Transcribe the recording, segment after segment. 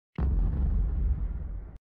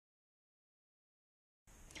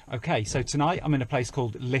Okay, so tonight I'm in a place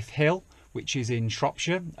called Lyth Hill, which is in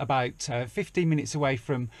Shropshire, about 15 minutes away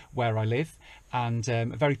from where I live, and a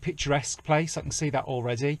very picturesque place. I can see that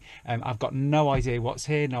already. I've got no idea what's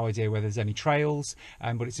here, no idea whether there's any trails,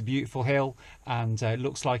 but it's a beautiful hill, and it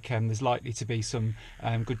looks like there's likely to be some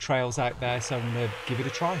good trails out there, so I'm going to give it a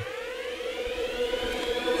try.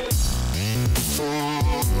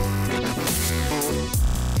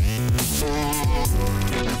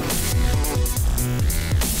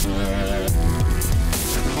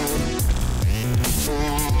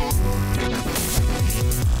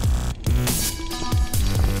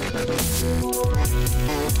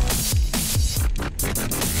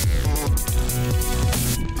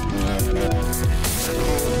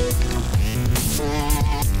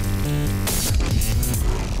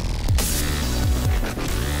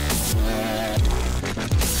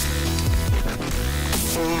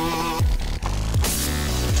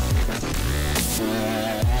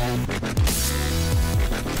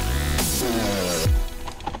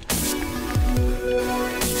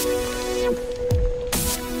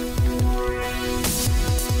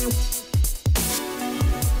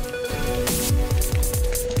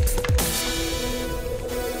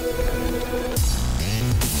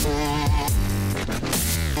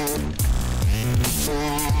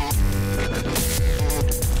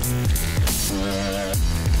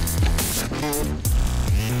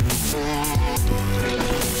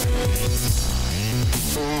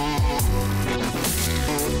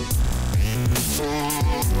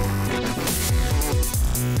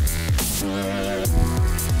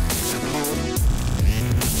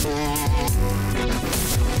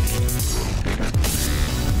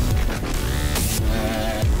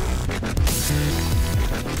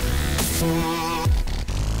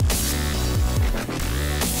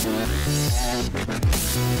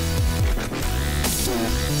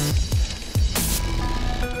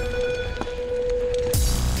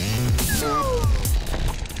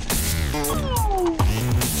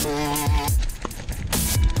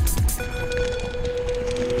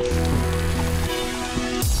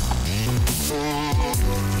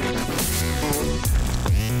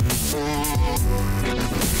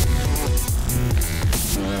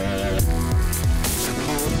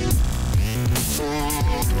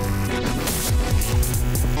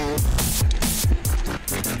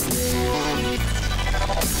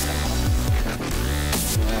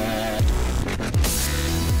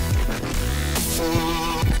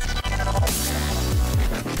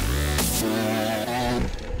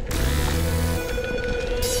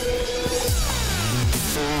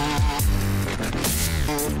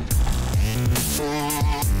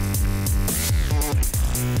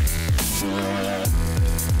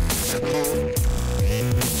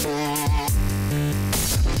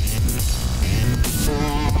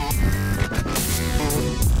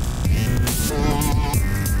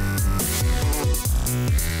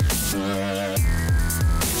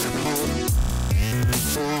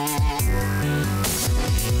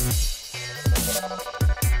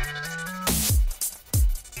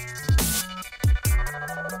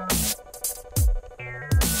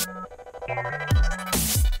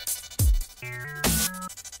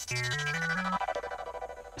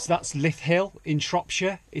 So that's Lyth Hill in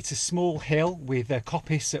Shropshire. It's a small hill with a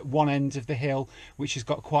coppice at one end of the hill, which has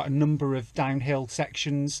got quite a number of downhill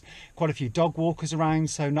sections, quite a few dog walkers around,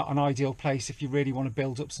 so not an ideal place if you really want to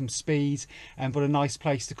build up some speed, but a nice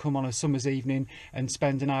place to come on a summer's evening and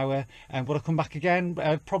spend an hour. And will I come back again?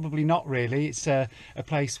 Probably not really. It's a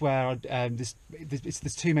place where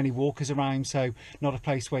there's too many walkers around, so not a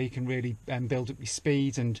place where you can really build up your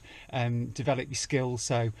speed and develop your skills.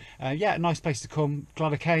 So yeah, a nice place to come.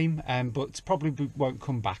 Glad I came, but probably won't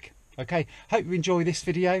come back. Okay, hope you enjoy this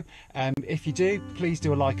video. If you do, please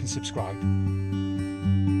do a like and subscribe.